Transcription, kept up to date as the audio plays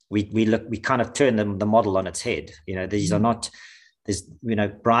we kind of turn the model on its head. These are not,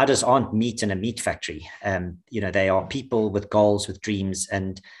 riders aren't meat in a meat factory. They are people with goals, with dreams,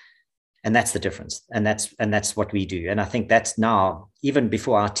 and that's the difference. And that's what we do. And I think that's now, even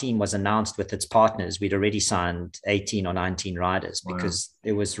before our team was announced with its partners, we'd already signed 18 or 19 riders, because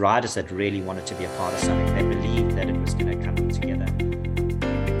there was riders that really wanted to be a part of something. They believed that it was going to come together.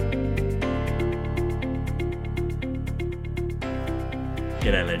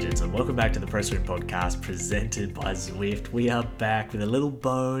 G'day legends, and welcome back to the Press Room Podcast presented by Zwift. We are back with a little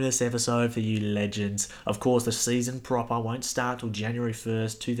bonus episode for you legends. Of course, the season proper won't start till January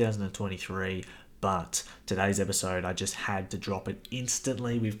 1st, 2023, but today's episode, I just had to drop it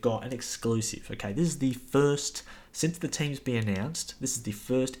instantly. We've got an exclusive, okay? This is the first, since the team's been announced, this is the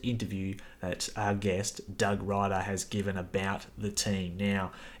first interview that our guest, Doug Ryder, has given about the team.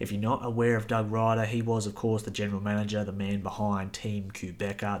 Now, if you're not aware of Doug Ryder, he was, of course, the general manager, the man behind Team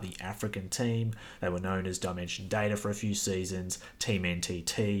Quebecer, the African team. They were known as Dimension Data for a few seasons, Team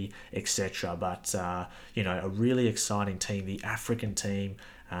NTT, etc. But, a really exciting team, the African team,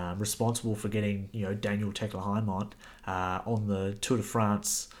 responsible for getting, Daniel Tekla-Heimont on the Tour de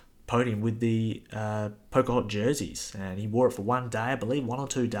France podium with the polka hot jerseys, and he wore it for one day, I believe 1 or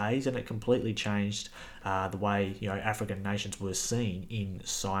 2 days, and it completely changed the way African nations were seen in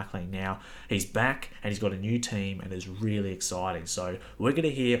cycling. Now he's back and he's got a new team, and it's really exciting. So we're going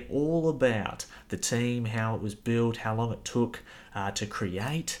to hear all about the team, how it was built, how long it took to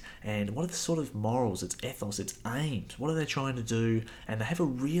create, and what are the sort of morals, its ethos, its aims, what are they trying to do. And they have a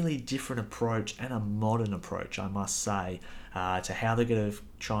really different approach, and a modern approach, I must say, to how they're going to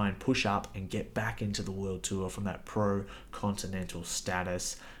try and push up and get back into the World Tour from that pro-continental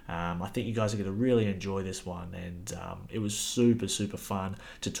status. I think you guys are going to really enjoy this one, and it was super, super fun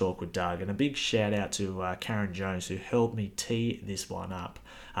to talk with Doug. And a big shout out to Karen Jones, who helped me tee this one up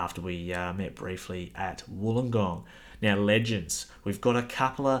after we met briefly at Wollongong. Now, legends, we've got a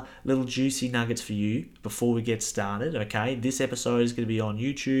couple of little juicy nuggets for you before we get started, okay? This episode is going to be on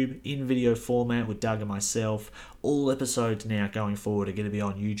YouTube in video format with Doug and myself. All episodes now going forward are going to be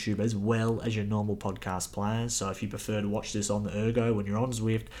on YouTube as well as your normal podcast players. So if you prefer to watch this on the Ergo when you're on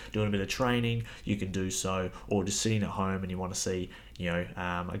Zwift, doing a bit of training, you can do so. Or just sitting at home and you want to see,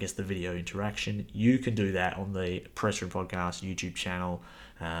 the video interaction, you can do that on the Press Room Podcast YouTube channel,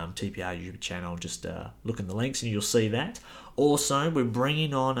 TPR YouTube channel. Just look in the links and you'll see that. Also, we're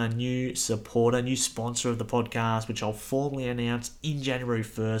bringing on a new supporter, new sponsor of the podcast, which I'll formally announce in January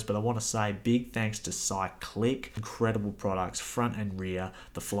 1st. But I want to say big thanks to Cyclic. Incredible products, front and rear.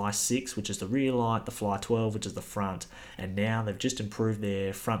 The Fly 6, which is the rear light, the Fly 12, which is the front. And now they've just improved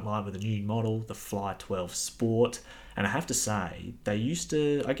their front light with a new model, the Fly 12 Sport. And I have to say, they used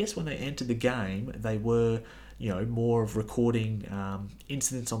to, I guess when they entered the game, they were more of recording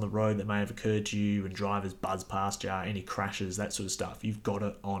incidents on the road that may have occurred to you, and drivers buzz past you, any crashes, that sort of stuff. You've got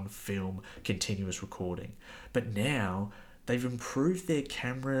it on film, continuous recording. But now they've improved their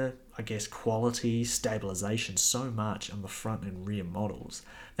camera, quality, stabilization so much on the front and rear models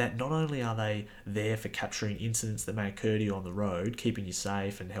that not only are they there for capturing incidents that may occur to you on the road, keeping you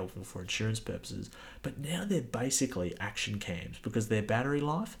safe and helpful for insurance purposes, but now they're basically action cams, because their battery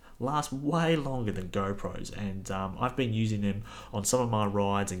life lasts way longer than GoPros. And I've been using them on some of my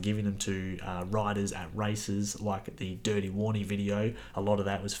rides and giving them to riders at races, like the Dirty Warnie video. A lot of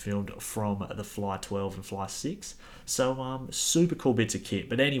that was filmed from the Fly 12 and Fly 6. So super cool bits of kit.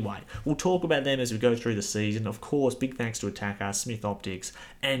 But anyway, we'll talk about them as we go through the season. Of course, big thanks to Attacker, Smith Optics,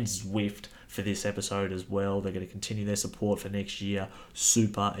 and Zwift for this episode as well. They're going to continue their support for next year.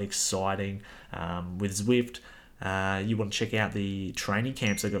 Super exciting. With Zwift, you want to check out the training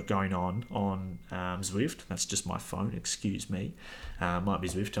camps they've got going on Zwift. That's just my phone, excuse me. Might be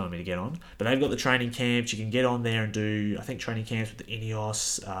Zwift telling me to get on. But they've got the training camps. You can get on there and do, training camps with the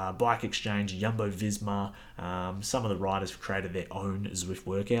Ineos, Bike Exchange, Jumbo Visma. Some of the riders have created their own Zwift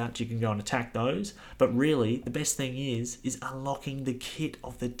workouts. You can go and attack those. But really, the best thing is unlocking the kit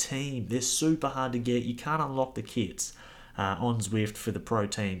of the team. They're super hard to get. You can't unlock the kits on Zwift for the pro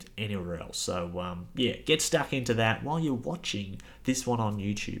teams anywhere else. So get stuck into that while you're watching this one on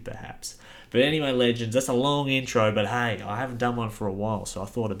YouTube perhaps. But anyway, legends, that's a long intro, but hey, I haven't done one for a while, so I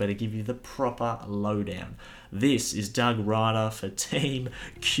thought I'd better give you the proper lowdown. This is Doug Ryder for Team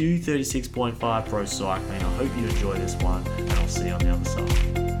Q36.5 Pro Cycling. I hope you enjoy this one, and I'll see you on the other side.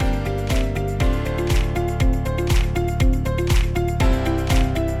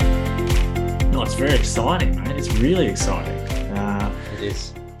 No, it's very exciting, mate. It's really exciting. It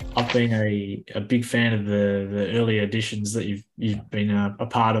is. I've been a big fan of the early editions that you've been a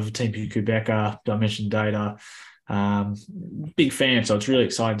part of, Team Quebecer, Dimension Data, Big fan, so it's really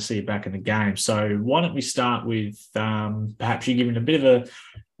exciting to see you back in the game. So why don't we start with perhaps you giving a bit of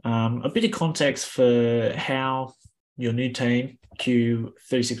context for how your new team,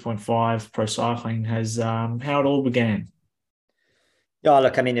 Q36.5 Pro Cycling, has how it all began. Yeah,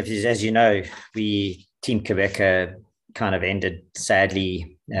 look, I mean, as you know, Team Quebec kind of ended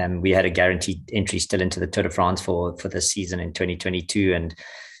sadly. We had a guaranteed entry still into the Tour de France for this season in 2022, and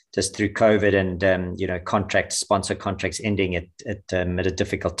just through COVID and sponsor contracts ending at a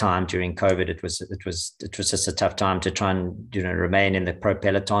difficult time during COVID, it was just a tough time to try and remain in the pro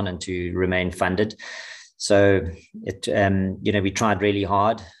peloton and to remain funded. So we tried really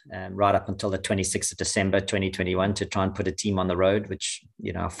hard right up until the 26th of December 2021 to try and put a team on the road, which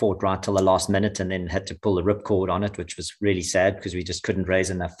I fought right till the last minute and then had to pull the ripcord on it, which was really sad because we just couldn't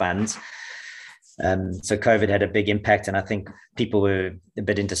raise enough funds. So COVID had a big impact, and I think people were a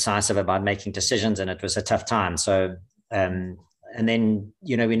bit indecisive about making decisions, and it was a tough time. So and then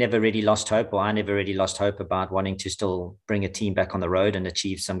we never really lost hope, or I never really lost hope about wanting to still bring a team back on the road and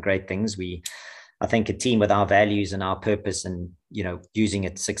achieve some great things. I think a team with our values and our purpose and, using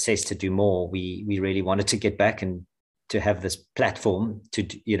its success to do more, we really wanted to get back and to have this platform to,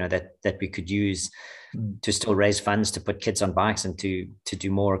 that we could use to still raise funds, to put kids on bikes and to do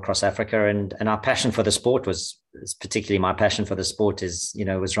more across Africa. And our passion for the sport particularly my passion for the sport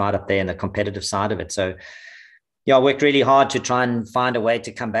was right up there in the competitive side of it. So, I worked really hard to try and find a way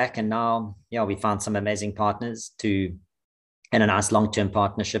to come back. And now, we found some amazing partners and a nice long-term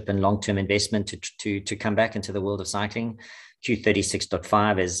partnership and long-term investment to come back into the world of cycling.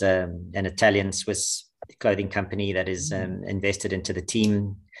 Q36.5 is an Italian-Swiss clothing company that is invested into the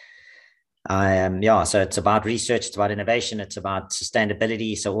team. So it's about research, it's about innovation, it's about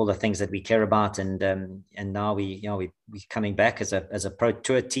sustainability. So all the things that we care about, and now we're coming back as a pro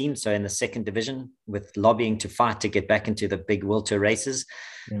tour team. So in the second division, with lobbying to fight to get back into the big World Tour races.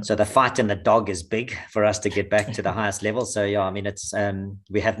 Yeah. So the fight in the dog is big for us to get back to the highest level. So it's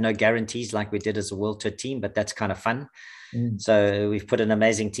we have no guarantees like we did as a World Tour team, but that's kind of fun. So we've put an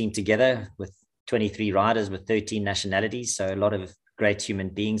amazing team together with 23 riders with 13 nationalities. So a lot of great human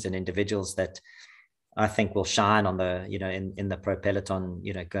beings and individuals that I think will shine on the, in the pro peloton,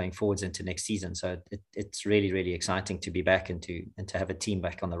 going forwards into next season. So it's really, really exciting to be back and to have a team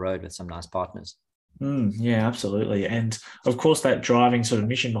back on the road with some nice partners. Yeah, absolutely. And of course, that driving sort of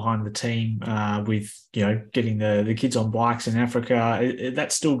mission behind the team with, getting the kids on bikes in Africa,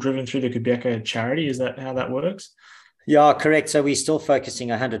 that's still driven through the Quebec charity. Is that how that works? Yeah, correct. So we're still focusing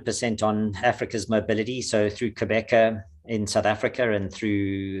 100% on Africa's mobility. So through Quebec in South Africa and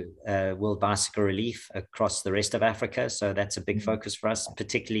through World Bicycle Relief across the rest of Africa. So that's a big focus for us,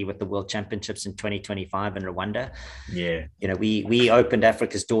 particularly with the World Championships in 2025 in Rwanda. Yeah. We opened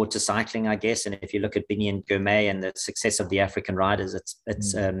Africa's door to cycling, I guess. And if you look at Binion Gourmet and the success of the African riders,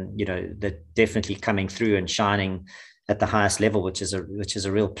 it's they're definitely coming through and shining at the highest level, which is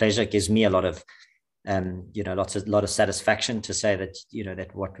a real pleasure. It gives me a lot of lot of satisfaction to say that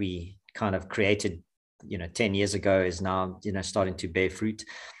that what we kind of created 10 years ago is now starting to bear fruit,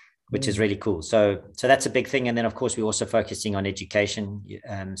 which is really cool. So that's a big thing. And then of course we're also focusing on education.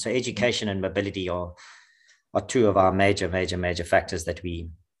 So education and mobility are two of our major factors that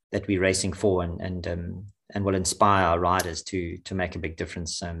we're racing for, and will inspire our riders to make a big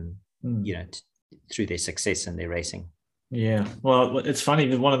difference through their success and their racing. Yeah, well, it's funny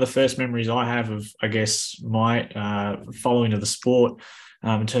that one of the first memories I have of, I guess, my following of the sport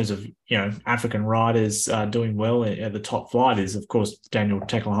in terms of, African riders doing well at the top flight is, of course, Daniel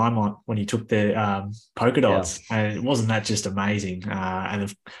Tekla when he took the polka dots. Yeah. And wasn't that just amazing?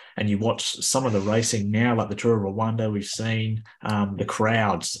 And you watch some of the racing now, like the Tour of Rwanda, we've seen the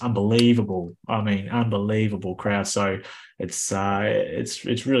crowds, unbelievable. I mean, unbelievable crowds. So it's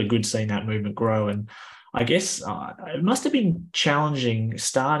really good seeing that movement grow. And I guess it must have been challenging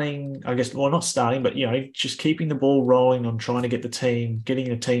starting, I guess, well, not starting, but, just keeping the ball rolling on trying to getting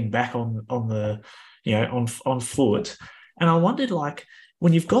the team back on foot. And I wondered, like,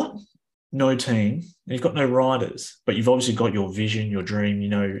 when you've got no team, you've got no riders, but you've obviously got your vision, your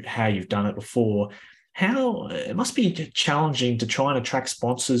dream, how you've done it before. It must be challenging to try and attract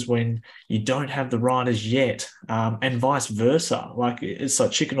sponsors when you don't have the riders yet, and vice versa. Like, it's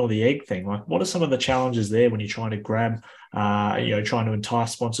like chicken or the egg thing. Like, what are some of the challenges there when you're trying to grab, trying to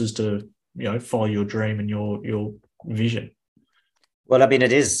entice sponsors to, follow your dream and your vision? Well, I mean,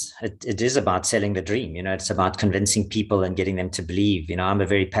 it is about selling the dream. It's about convincing people and getting them to believe. I'm a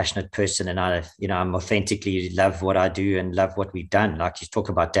very passionate person, and I'm authentically love what I do and love what we've done. Like you talk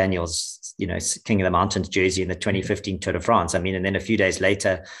about Daniel's, King of the Mountains jersey in the 2015 Tour de France. I mean, and then a few days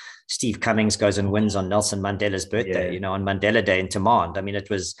later, Steve Cummings goes and wins on Nelson Mandela's birthday, on Mandela Day in Tamand. I mean, it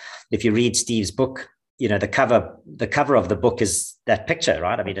was, if you read Steve's book, the cover of the book is that picture,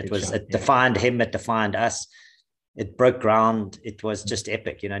 right? I mean, it defined him, it defined us. It broke ground. It was just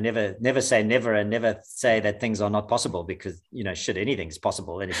epic. Never say never, and never say that things are not possible, because anything's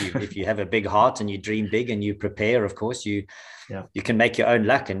possible. And if you have a big heart and you dream big and you prepare, of course you can make your own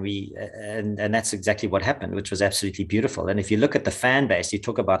luck. And that's exactly what happened, which was absolutely beautiful. And if you look at the fan base, you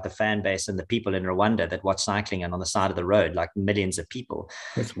talk about the fan base and the people in Rwanda that watch cycling and on the side of the road, like millions of people.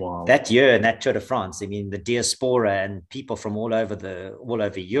 That's wild. That year in that Tour de France, I mean, the diaspora and people from all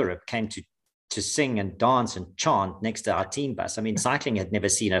over Europe came to sing and dance and chant next to our team bus. I mean, cycling had never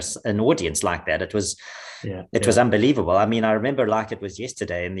seen an audience like that. It was unbelievable. I mean, I remember like it was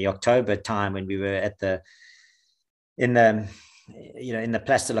yesterday in the October time when we were in the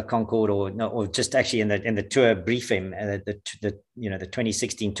Place de la Concorde, or just actually in the tour briefing, the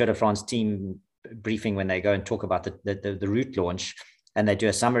 2016 Tour de France team briefing, when they go and talk about the route launch, and they do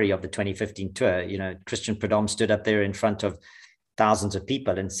a summary of the 2015 tour. Christian Prudhomme stood up there in front of thousands of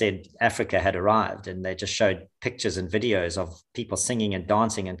people and said Africa had arrived, and they just showed pictures and videos of people singing and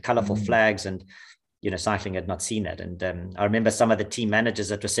dancing and colorful flags, and cycling had not seen that. And I remember some of the team managers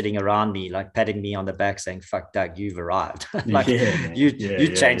that were sitting around me, like patting me on the back saying, "Fuck Doug, you've arrived."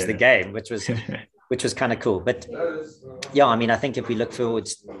 you changed the game, which was kind of cool. But I mean, I think if we look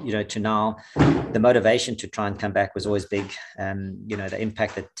forwards to now, the motivation to try and come back was always big. The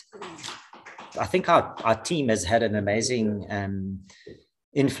impact that I think our team has had an amazing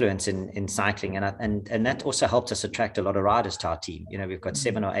influence in cycling, and that also helped us attract a lot of riders to our team. We've got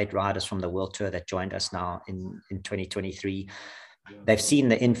 7 or 8 riders from the World Tour that joined us now in 2023. They've seen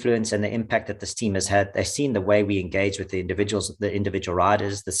the influence and the impact that this team has had. They've seen the way we engage with the individual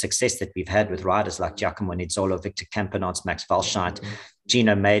riders, the success that we've had with riders like Giacomo Nizzolo, Victor Campenaerts, Max Walscheid,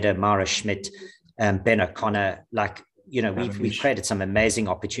 Gino Mader, Mara Schmidt, Ben O'Connor. We've created some amazing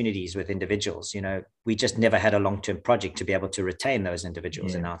opportunities with individuals. We just never had a long-term project to be able to retain those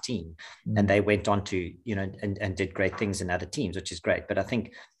individuals in our team. And they went on to, and did great things in other teams, which is great. But I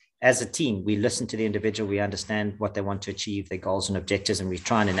think as a team, we listen to the individual, we understand what they want to achieve, their goals and objectives, and we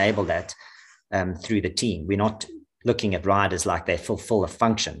try and enable that through the team. We're not looking at riders like they fulfill a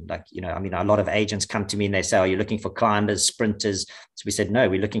function. A lot of agents come to me and they say, "Are you looking for climbers, sprinters?" So we said, no,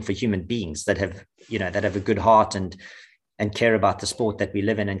 we're looking for human beings that have a good heart and care about the sport that we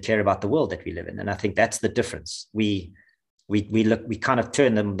live in and care about the world that we live in. And I think that's the difference. We kind of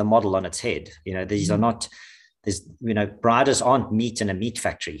turn the model on its head. Riders aren't meat in a meat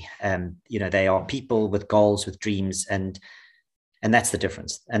factory. They are people with goals, with dreams, and that's the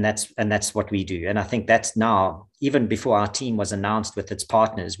difference. And that's what we do. And I think that's now, even before our team was announced with its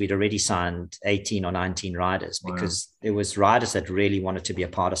partners, we'd already signed 18 or 19 riders, because there was riders that really wanted to be a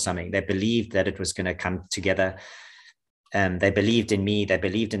part of something. They believed that it was going to come together. They believed in me. They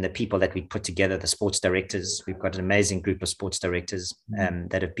believed in the people that we put together, the sports directors. We've got an amazing group of sports directors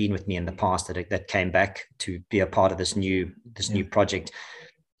that have been with me in the past that came back to be a part of this new project.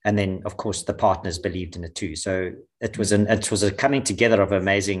 And then, of course, the partners believed in it too. So it was a coming together of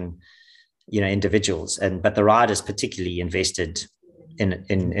amazing, individuals, but the riders particularly invested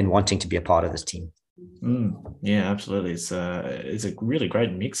in wanting to be a part of this team. Yeah, absolutely. It's a really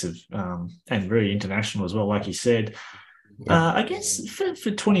great mix of and very international as well, like you said. I guess for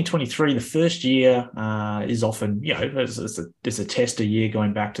 2023, the first year is often, it's a tester year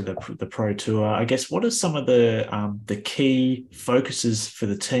going back to the Pro Tour. I guess, what are some of the key focuses for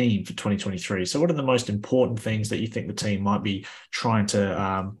the team for 2023? So what are the most important things that you think the team might be trying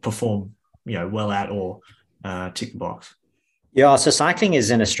to perform, well at, or tick the box? Yeah, so cycling is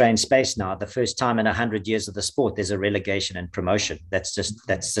in a strange space now. The first time in 100 years of the sport, there's a relegation and promotion that's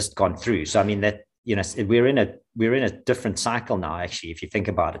just gone through. So I mean that, we're in a different cycle now. Actually, if you think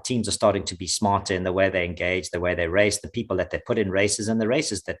about it, teams are starting to be smarter in the way they engage, the way they race, the people that they put in races, and the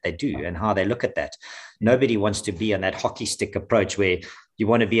races that they do, and how they look at that. Nobody wants to be on that hockey stick approach where you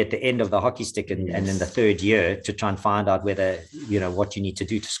want to be at the end of the hockey stick and in the third year to try and find out whether what you need to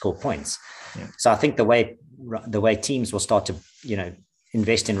do to score points. Yeah. So I think the way teams will start to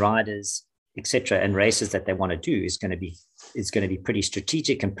invest in riders, etc., and races that they want to do is going to be pretty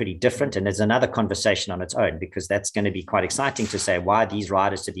strategic and pretty different. And there's another conversation on its own, because that's going to be quite exciting to say, why these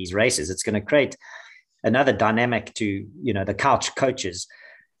riders to these races? It's going to create another dynamic to the couch coaches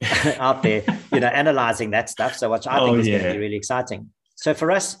out there analyzing that stuff, so which I think is going to be really exciting. So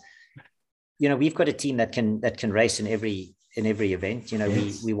for us, we've got a team that can race in every in every event. You know,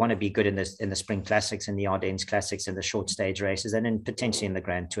 Yes. we want to be good in the spring classics and the Ardennes classics and the short stage races, and then potentially in the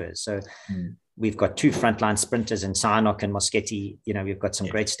grand tours. So we've got two frontline sprinters in Sinok and Moschetti. You know, we've got some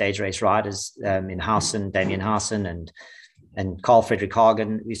great stage race riders in Housen, Damien Housen, and Carl Frederick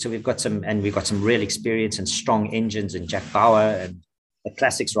Hagen. So we've got some real experience and strong engines, and Jack Bauer and the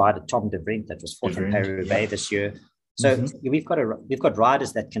classics rider Tom de Vrient that was fourth in Paris-Roubaix this year. So we've got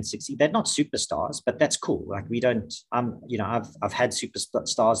riders that can succeed. They're not superstars, but that's cool. Like we don't, I've had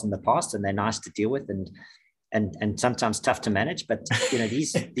superstars in the past, and they're nice to deal with and sometimes tough to manage. But you know,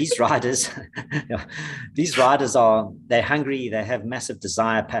 these riders, they're hungry. They have massive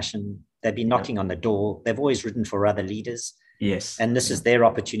desire, passion. They've been knocking on the door. They've always ridden for other leaders. Yes. And this is their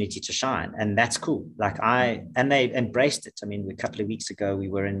opportunity to shine. And that's cool. And they embraced it. I mean, a couple of weeks ago, we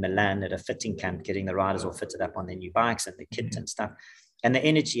were in Milan at a fitting camp, getting the riders all fitted up on their new bikes and the kit and stuff. And the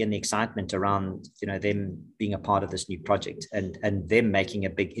energy and the excitement around, you know, them being a part of this new project and them making a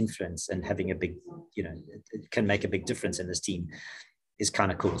big influence and having a big, you know, it can make a big difference in this team is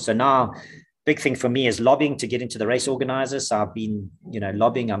kind of cool. So now, big thing for me is lobbying to get into the race organizers. So I've been, you know,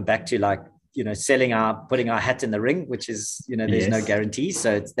 lobbying. I'm back to you know, putting our hat in the ring, which is, you know, there's no guarantees.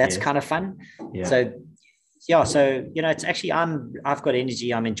 So that's kind of fun. Yeah. So, you know, it's actually, I've got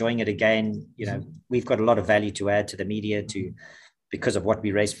energy. I'm enjoying it again. You know, we've got a lot of value to add to the media because of what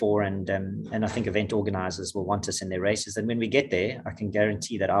we race for. And I think event organizers will want us in their races. And when we get there, I can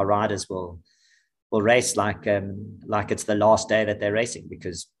guarantee that our riders will race like it's the last day that they're racing,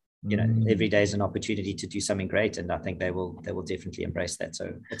 because you know, every day is an opportunity to do something great, and I think they will definitely embrace that.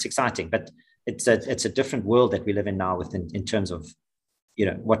 So it's exciting, but it's a different world that we live in now in terms of, you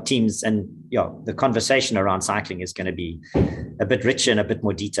know, what teams and the conversation around cycling is going to be a bit richer and a bit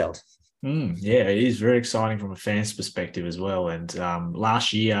more detailed. Yeah, it is very exciting from a fan's perspective as well. And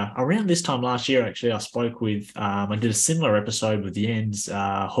around this time last year, actually, I spoke with, I did a similar episode with Jens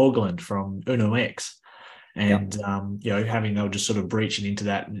Hoogland from Uno X. And, you know, they were just sort of breaching into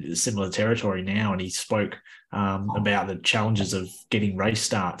that similar territory now. And he spoke about the challenges of getting race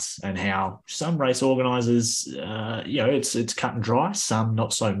starts and how some race organizers, you know, it's cut and dry, some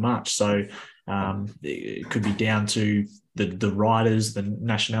not so much. So it could be down to the riders, the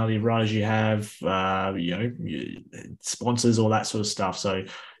nationality of riders you have, you know, sponsors, all that sort of stuff. So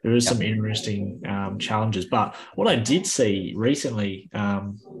there is some interesting challenges. But what I did see recently,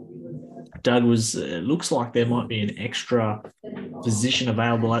 Doug, looks like there might be an extra position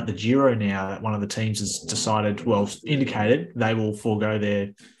available at the Giro now that one of the teams has indicated they will forego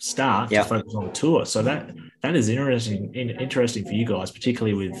their start to focus on the tour. So that is interesting for you guys,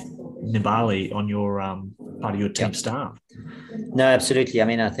 particularly with Nibali on your part of your team staff. No, absolutely. I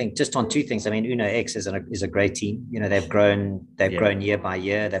mean, I think just on two things. I mean, Uno X is a great team. You know, they've grown year by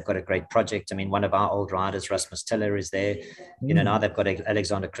year. They've got a great project. I mean, one of our old riders, Rasmus Tiller, is there. You know, now they've got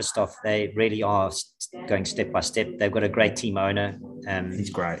Alexander Kristoff. They really are going step by step. They've got a great team owner. He's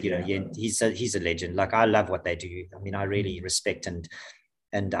great. You know, he's a legend. Like, I love what they do. I mean, I really respect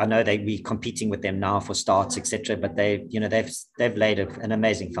and I know we're competing with them now for starts, etc. But they've laid an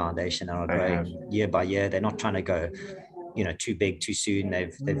amazing foundation and are growing year by year. They're not trying to go, you know, too big too soon.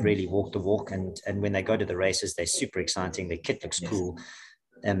 They've really walked the walk, and when they go to the races, they're super exciting. Their kit looks cool.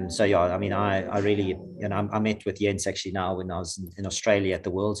 So I mean, I really, you know, I met with Jens actually now when I was in Australia at the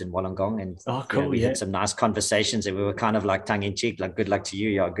Worlds in Wollongong, and you know, we had some nice conversations, and we were kind of like tongue in cheek, like, good luck to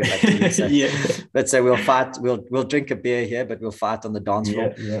you, good luck to you. So, but so we'll fight, we'll drink a beer here, but we'll fight on the dance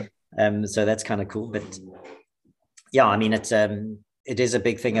floor. So that's kind of cool. But I mean, it is a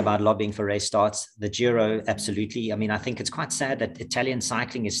big thing about lobbying for race starts. The Giro, absolutely. I mean, I think it's quite sad that Italian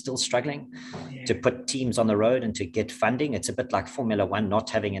cycling is still struggling to put teams on the road and to get funding. It's a bit like Formula One not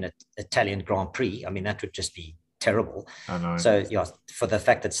having an Italian Grand Prix. I mean, that would just be terrible. I know. So for the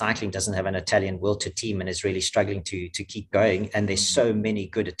fact that cycling doesn't have an Italian World Tour team and is really struggling to keep going, and there's so many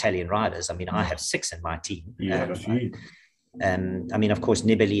good Italian riders. I mean, I have 6 in my team. You have a few. I mean, of course,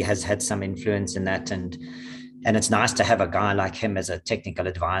 Nibali has had some influence in that, and it's nice to have a guy like him as a technical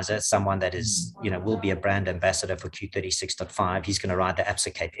advisor, someone that is, you know, will be a brand ambassador for Q36.5. He's going to ride the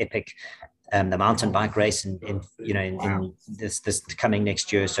Absa Cape Epic, the mountain bike race in this coming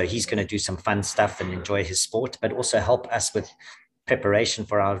next year. So he's going to do some fun stuff and enjoy his sport, but also help us with preparation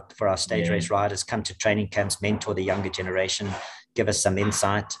for our stage race riders, come to training camps, mentor the younger generation, give us some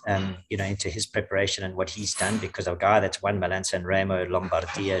insight, you know, into his preparation and what he's done, because a guy that's won Milan San Remo,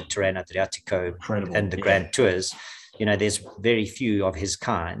 Lombardia, Tirreno Adriatico, and the Grand Tours, you know, there's very few of his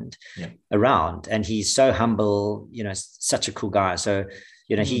kind around, and he's so humble, you know, such a cool guy. So,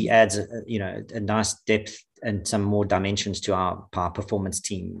 you know, he adds, you know, a nice depth some more dimensions to our performance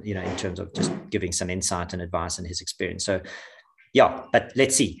team, in terms of just giving some insight and advice and his experience. So yeah, but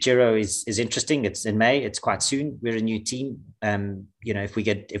let's see. Giro is interesting. It's in May. It's quite soon. We're a new team. If we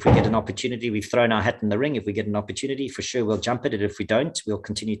get an opportunity, we've thrown our hat in the ring. If we get an opportunity, for sure we'll jump at it. If we don't, we'll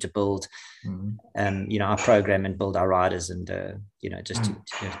continue to build, our program and build our riders, and just to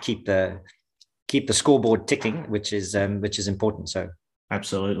keep the scoreboard ticking, which is important. So.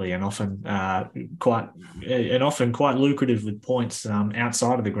 Absolutely, and often quite lucrative with points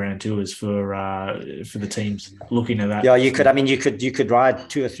outside of the Grand Tours for the teams looking at that. Yeah, you could ride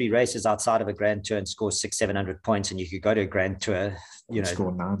 2 or 3 races outside of a Grand Tour and score 600-700 points, and you could go to a Grand Tour,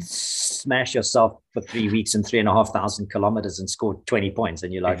 score none, smash yourself for 3 weeks and 3,500 kilometers and score 20 points,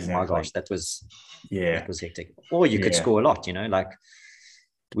 and you're like, exactly. Oh my gosh, that was hectic. Or you could score a lot, like.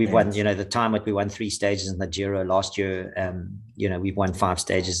 We've won, the time that we won 3 stages in the Giro last year. We've won 5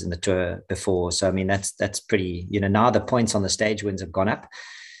 stages in the Tour before. So, I mean, that's pretty, now the points on the stage wins have gone up.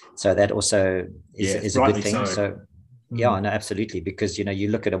 So that also is a good thing. So yeah, no, absolutely. Because, you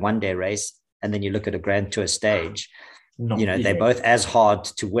look at a 1-day race and then you look at a Grand Tour stage, they're both as hard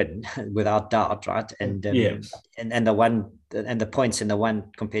to win without doubt, right? And and the points in the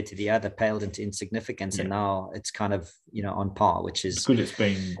one compared to the other paled into insignificance, and now it's kind of on par, which is good. It's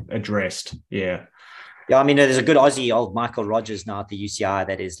been addressed. Yeah. I mean, there's a good Aussie, old Michael Rogers, now at the UCI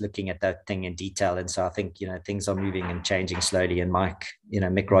that is looking at that thing in detail, and so I think things are moving and changing slowly. And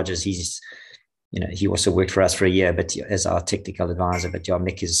Mick Rogers, he's he also worked for us for a year, but as our technical advisor. But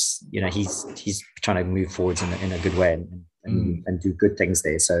Mick is, he's trying to move forwards in a good way and do good things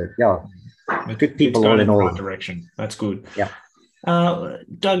there. So good people all in all. Right direction. That's good. Yeah.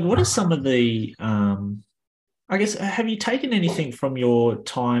 Doug, what are some of the? I guess, have you taken anything from your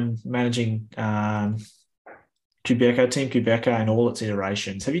time managing Team Quebeca and all its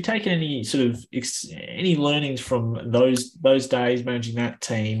iterations? Have you taken any sort of any learnings from those days managing that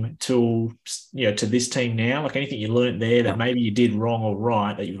team to this team now? Like anything you learned there that maybe you did wrong or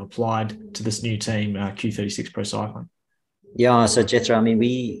right that you've applied to this new team, Q36 Pro Cycling? Yeah, so Jethro, I mean,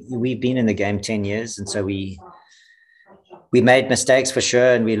 we've been in the game 10 years, and so we made mistakes for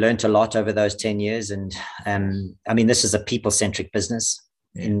sure, and we learned a lot over those 10 years. And I mean, this is a people-centric business.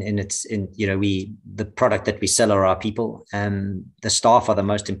 The product that we sell are our people. The staff are the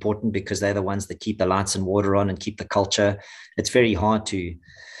most important because they're the ones that keep the lights and water on and keep the culture. It's very hard to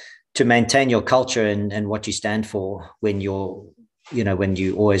maintain your culture and what you stand for when you're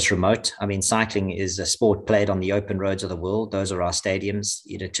always remote. I mean, cycling is a sport played on the open roads of the world. Those are our stadiums.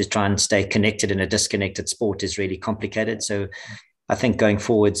 To try and stay connected in a disconnected sport is really complicated. So I think going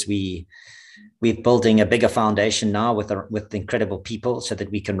forwards, we're building a bigger foundation now with incredible people so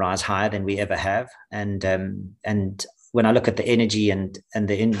that we can rise higher than we ever have. And when I look at the energy and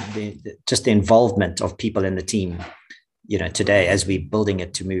just the involvement of people in the team, today, as we're building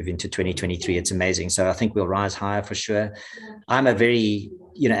it to move into 2023, it's amazing. So I think we'll rise higher for sure. I'm a very,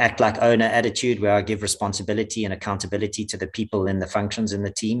 act like owner attitude where I give responsibility and accountability to the people in the functions in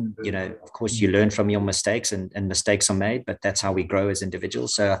the team. Of course, you learn from your mistakes and mistakes are made, but that's how we grow as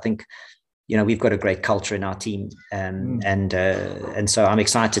individuals. So I think, we've got a great culture in our team, and so I'm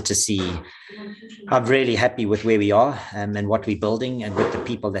excited to see. I'm really happy with where we are and what we're building, and with the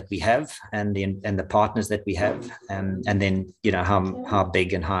people that we have and the partners that we have, and then how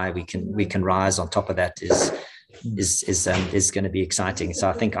big and high we can rise on top of that is going to be exciting. So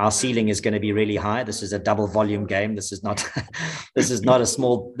I think our ceiling is going to be really high. This is a double volume game. This is not a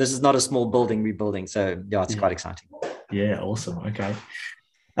small building we're building. So it's quite exciting. Yeah, awesome. Okay.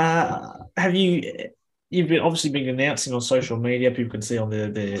 You've obviously been announcing on social media. People can see on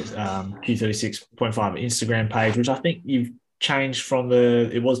the Q36.5 Instagram page, which I think you've changed from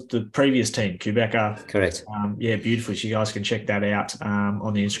it was the previous team, Quebeca. Correct. Beautiful. So you guys can check that out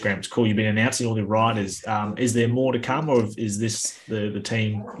on the Instagram. It's cool. You've been announcing all the riders. Is there more to come, or is this the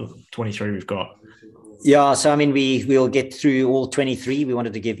team 23 we've got? Yeah, so I mean, we'll get through all 23. We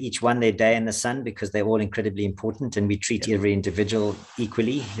wanted to give each one their day in the sun because they're all incredibly important, and we treat every individual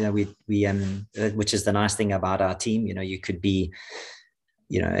equally. We which is the nice thing about our team. You could be,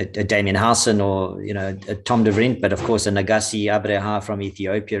 a Damien Housen or a Tom de Vrient, but of course a Nagasi Abreha from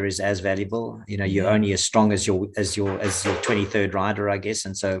Ethiopia is as valuable. You're only as strong as your 23rd rider, I guess.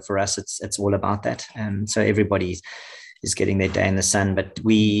 And so for us, it's all about that. So everybody is getting their day in the sun, but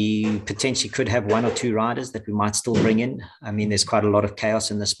we potentially could have 1 or 2 riders that we might still bring in. I mean, there's quite a lot of chaos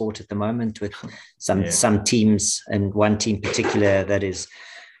in the sport at the moment with some teams, and one team in particular that is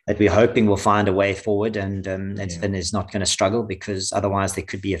we're hoping will find a way forward and is not going to struggle, because otherwise there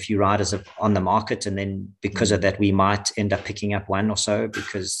could be a few riders on the market, and then because of that we might end up picking up one or so,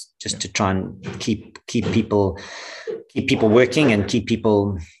 because just to try and keep people working and keep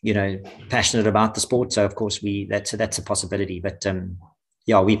people passionate about the sport. So of course that's a possibility, but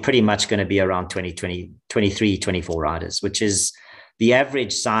we're pretty much going to be around 23, 24 riders, which is the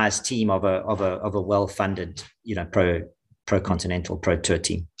average size team of a well-funded pro continental pro tour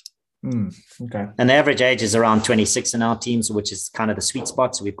team. Okay. And the average age is around 26 in our teams, which is kind of the sweet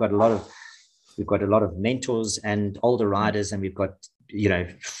spot. So we've got a lot of mentors and older riders, and we've got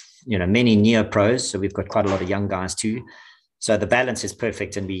many near pros. So we've got quite a lot of young guys too. So the balance is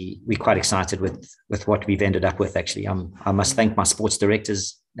perfect, and we're quite excited with what we've ended up with. Actually, I must thank my sports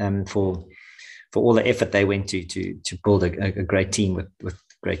directors for all the effort they went to build a great team with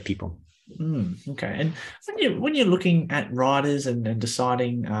great people. Okay. And when you're looking at riders and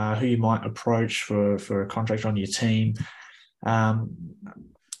deciding who you might approach for a contract on your team,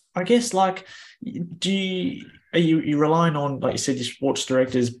 I guess, like, are you relying on, like you said, your sports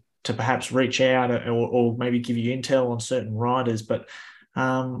directors to perhaps reach out or maybe give you intel on certain riders? But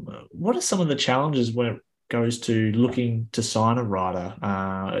what are some of the challenges when it goes to looking to sign a rider?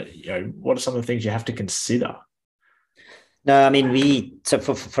 What are some of the things you have to consider? No, I mean,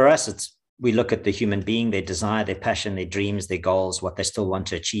 for us, we look at the human being, their desire, their passion, their dreams, their goals, what they still want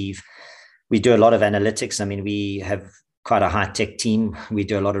to achieve. We do a lot of analytics. I mean, we have quite a high-tech team. We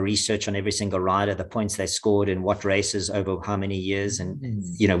do a lot of research on every single rider, the points they scored in what races over how many years, and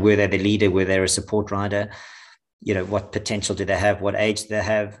were they the leader, were they a support rider, what potential do they have, what age do they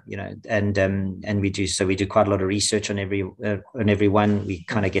have, and we do quite a lot of research on everyone. We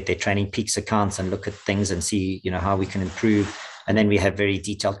kind of get their Training Peaks accounts and look at things and see how we can improve. And then we have very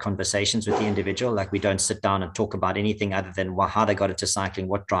detailed conversations with the individual. Like, we don't sit down and talk about anything other than how they got into cycling,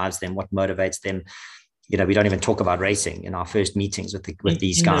 what drives them, what motivates them. We don't even talk about racing in our first meetings with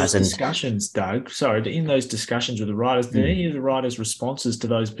these guys. And discussions, Doug. Sorry, in those discussions with the riders, did any of the riders' responses to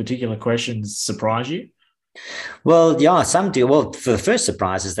those particular questions surprise you? Well, yeah, some do. Well, for the first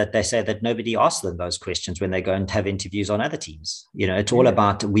surprise is that they say that nobody asks them those questions when they go and have interviews on other teams. It's all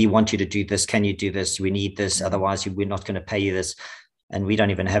about, we want you to do this. Can you do this? We need this. Otherwise, we're not going to pay you this. And we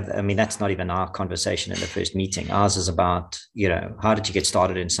don't even have, that's not even our conversation in the first meeting. Ours is about, how did you get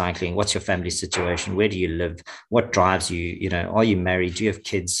started in cycling? What's your family situation? Where do you live? What drives you? Are you married? Do you have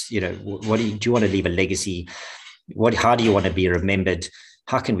kids? Do you want to leave a legacy? How do you want to be remembered?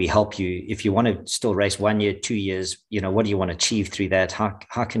 How can we help you? If you want to still race 1 year, 2 years, what do you want to achieve through that? How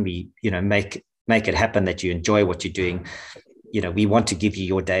can we, make it happen that you enjoy what you're doing? We want to give you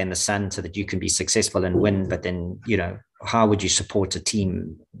your day in the sun so that you can be successful and win. But then, how would you support a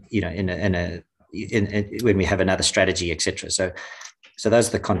team, when we have another strategy, etc. So those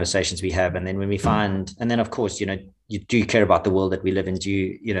are the conversations we have. And then when we find, and then of course, you do care about the world that we live in. Do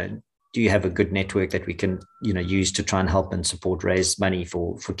you have a good network that we can, use to try and help and support, raise money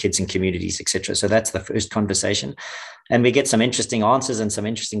for kids and communities, etc. So that's the first conversation, and we get some interesting answers and some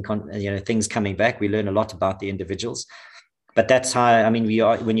interesting, things coming back. We learn a lot about the individuals, but that's how, when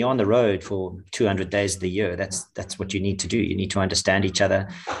you're on the road for 200 days of the year, that's what you need to do. You need to understand each other,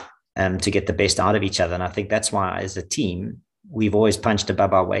 to get the best out of each other. And I think that's why, as a team, we've always punched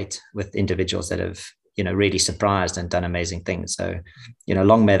above our weight with individuals that have, really surprised and done amazing things. So,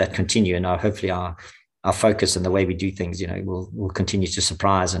 long may that continue. And hopefully our focus and the way we do things, will continue to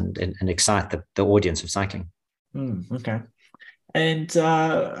surprise and excite the audience of cycling. Okay. And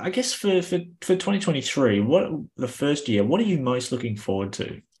I guess for 2023, the first year, what are you most looking forward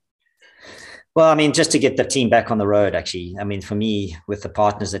to? Well, just to get the team back on the road, actually. For me, with the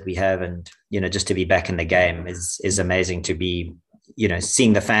partners that we have, and, just to be back in the game is amazing. To be,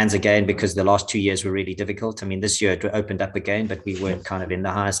 seeing the fans again, because the last 2 years were really difficult. This year it opened up again, but we weren't kind of in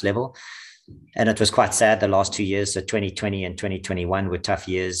the highest level. And it was quite sad the last 2 years. So 2020 and 2021 were tough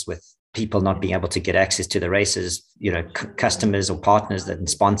years, with people not being able to get access to the races. Customers or partners and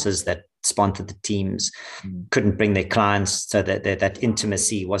sponsors that sponsored the teams couldn't bring their clients, so that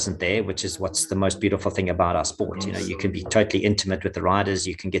intimacy wasn't there, which is what's the most beautiful thing about our sport. You can be totally intimate with the riders.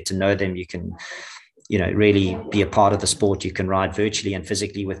 You can get to know them. You can, really be a part of the sport. You can ride virtually and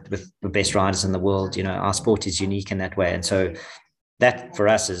physically with the best riders in the world. Our sport is unique in that way. And so that for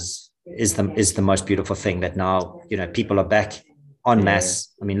us is the most beautiful thing, that now, people are back en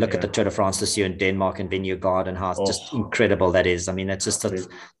masse. Look at the Tour de France this year in Denmark and Vingegaard, and how just incredible that is. It's just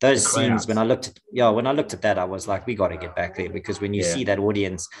those scenes. When I looked at that, I was like, we got to get back there, because when you see that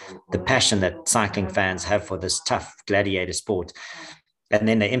audience, the passion that cycling fans have for this tough gladiator sport, and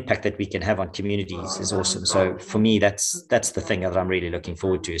then the impact that we can have on communities is awesome. So for me, that's the thing that I'm really looking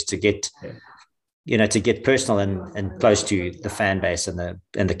forward to, is to get, to get personal and close to the fan base and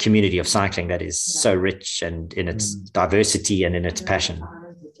the community of cycling that is so rich and in its diversity and in its passion.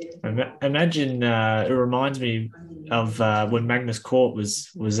 Imagine, it reminds me of when Magnus Cort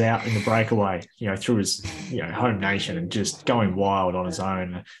was out in the breakaway, through his home nation and just going wild on his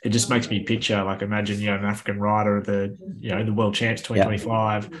own. It just makes me picture, like, imagine an African rider at the World Champs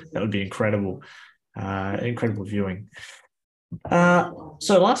 2025. That would be incredible, incredible viewing.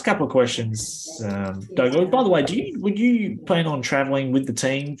 So last couple of questions, Doug. By the way, would you plan on traveling with the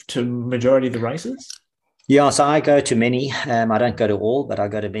team to majority of the races? Yeah, so I go to many. I don't go to all, but I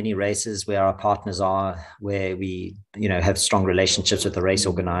go to many races where our partners are, where we, have strong relationships with the race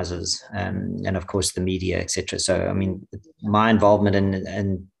organizers, and of course the media, etc. So, I mean, my involvement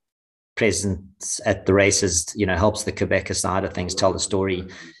and presence at the races, helps the Quebec side of things tell the story,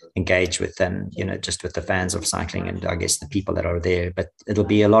 engage with them, just with the fans of cycling and I guess the people that are there. But it'll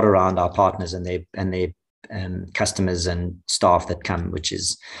be a lot around our partners and their customers and staff that come, which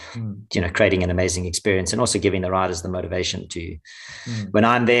is creating an amazing experience and also giving the riders the motivation to when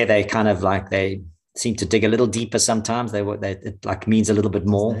I'm there, they kind of like, they seem to dig a little deeper sometimes. It like means a little bit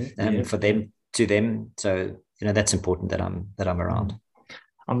more for them, to them. So that's important that I'm around.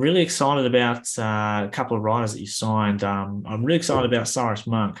 I'm really excited about a couple of riders that you signed. I'm really excited about Cyrus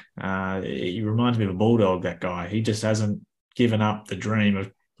Monk. He reminds me of a bulldog, that guy. He just hasn't given up the dream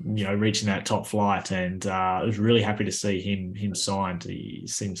of reaching that top flight, and I was really happy to see him signed. He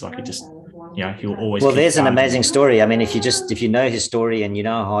seems like he just, he'll always. Well, there's an amazing story. I mean, if you know his story and you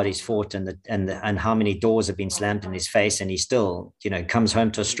know how hard he's fought and how many doors have been slammed in his face, and he still, comes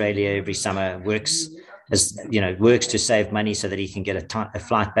home to Australia every summer, works to save money so that he can get a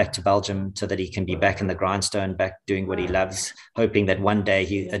flight back to Belgium, so that he can be back in the grindstone, back doing what he loves, hoping that one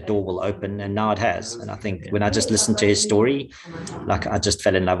day a door will open. And now it has. And I think when I just listened to his story, like, I just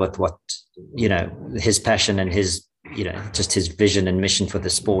fell in love with what, his passion and his, just his vision and mission for the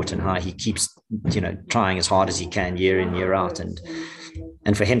sport, and how he keeps, trying as hard as he can year in, year out.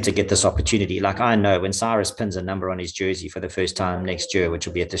 And for him to get this opportunity, like, I know when Cyrus pins a number on his jersey for the first time next year, which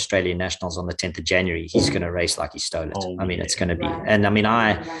will be at the Australian Nationals on the 10th of January, he's going to race like he stole it. It's going to be, and I mean,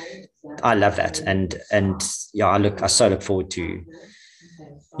 I love that. And I so look forward to,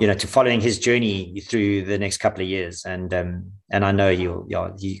 to following his journey through the next couple of years. And I know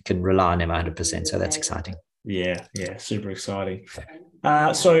you can rely on him 100%. So that's exciting. Yeah, super exciting.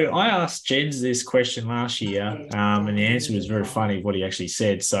 So I asked Jens this question last year, and the answer was very funny, what he actually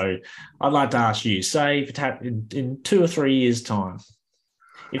said. So I'd like to ask you, say in 2 or 3 years' time,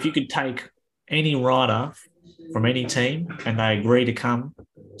 if you could take any rider from any team and they agree to come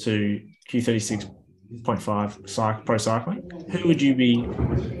to Q36.5 pro cycling, who would you be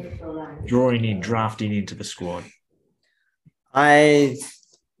drafting into the squad? I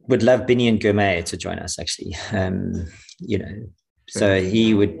would love Binion and Gourmet to join us, actually. So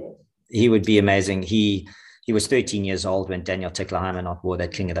he would be amazing. He was 13 years old when Daniel Tekla-Heimanot wore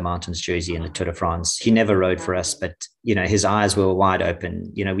that King of the Mountains jersey in the Tour de France. He never rode for us, but, his eyes were wide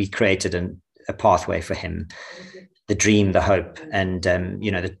open. We created a pathway for him, the dream, the hope, and,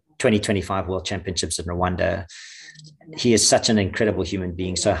 the 2025 World Championships in Rwanda. He is such an incredible human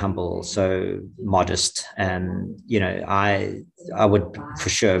being, so humble, so modest. And, I would for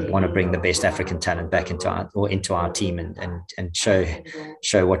sure want to bring the best African talent back into our team and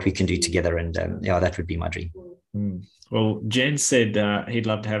show what we can do together. And that would be my dream. Well, Jen said he'd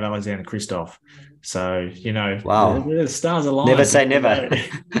love to have Alexander Kristoff. So, wow, the stars align. Never say never.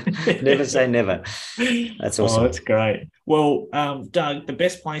 Never say never. That's awesome. Oh, that's great. Well, Doug, the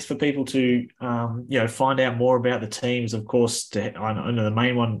best place for people to, find out more about the teams, of course, I know the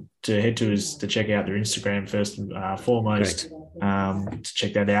main one to head to is to check out their Instagram first and foremost, to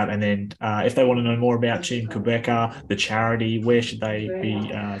check that out. And then if they want to know more about Team Quebecer, the charity, where should they be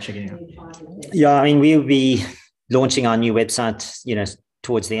checking out? Yeah, I mean, we'll be launching our new website,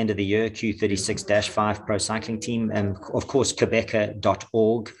 towards the end of the year, Q36.5 Pro Cycling Team. And of course,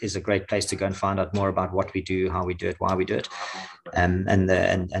 Quebecer.org is a great place to go and find out more about what we do, how we do it, why we do it, and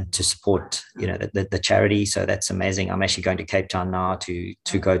to support, the charity. So that's amazing. I'm actually going to Cape Town now to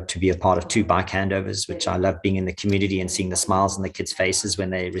go to be a part of 2 bike handovers, which I love, being in the community and seeing the smiles on the kids' faces when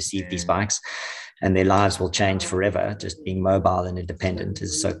they receive these bikes. And their lives will change forever. Just being mobile and independent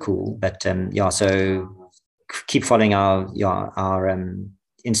is so cool. But so keep following our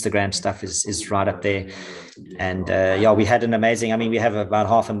Instagram stuff is right up there. And we had an amazing, we have about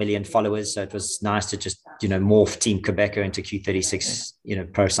 500,000 followers. So it was nice to just, morph Team Quebecer into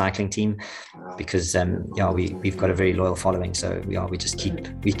Q36, pro cycling team, because we've got a very loyal following. So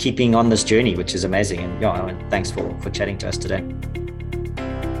we're keeping on this journey, which is amazing. And thanks for chatting to us today.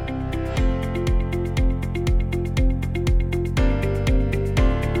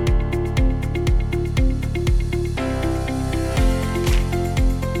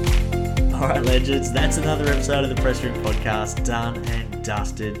 All right, legends, that's another episode of the Press Room Podcast done and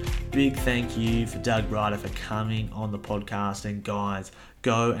dusted. Big thank you for Doug Ryder for coming on the podcast. And guys,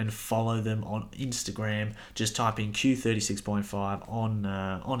 go and follow them on Instagram. Just type in Q36.5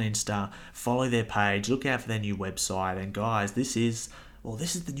 on Insta. Follow their page. Look out for their new website. And guys, this is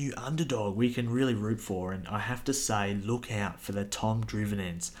the new underdog we can really root for. And I have to say, look out for the Tom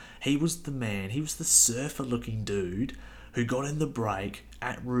Drivenens. He was the man. He was the surfer-looking dude who got in the break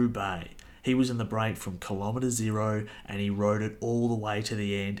at Roubaix. He was in the break from kilometre 0 and he rode it all the way to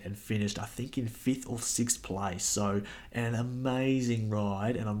the end and finished, I think, in 5th or 6th place. So an amazing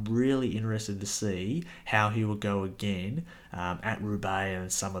ride, and I'm really interested to see how he will go again at Roubaix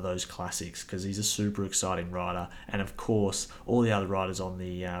and some of those classics, because he's a super exciting rider. And of course, all the other riders on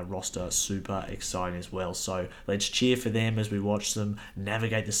the roster are super exciting as well. So let's cheer for them as we watch them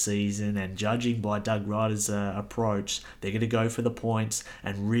navigate the season. And judging by Doug Ryder's approach, they're going to go for the points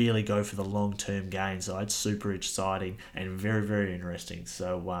and really go for the long-term gain. So it's super exciting and very, very interesting.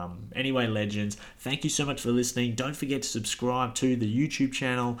 So anyway, legends, thank you so much for listening. Don't forget to subscribe to the YouTube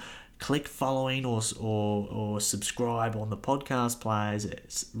channel. Click following or subscribe on the podcast players.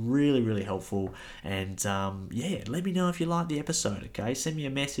 It's really, really helpful. And let me know if you like the episode, okay? Send me a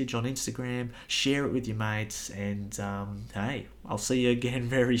message on Instagram, share it with your mates, and hey, I'll see you again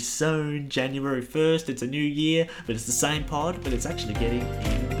very soon. January 1st, it's a new year, but it's the same pod, but it's actually getting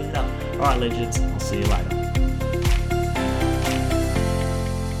even better. All right, legends, I'll see you later.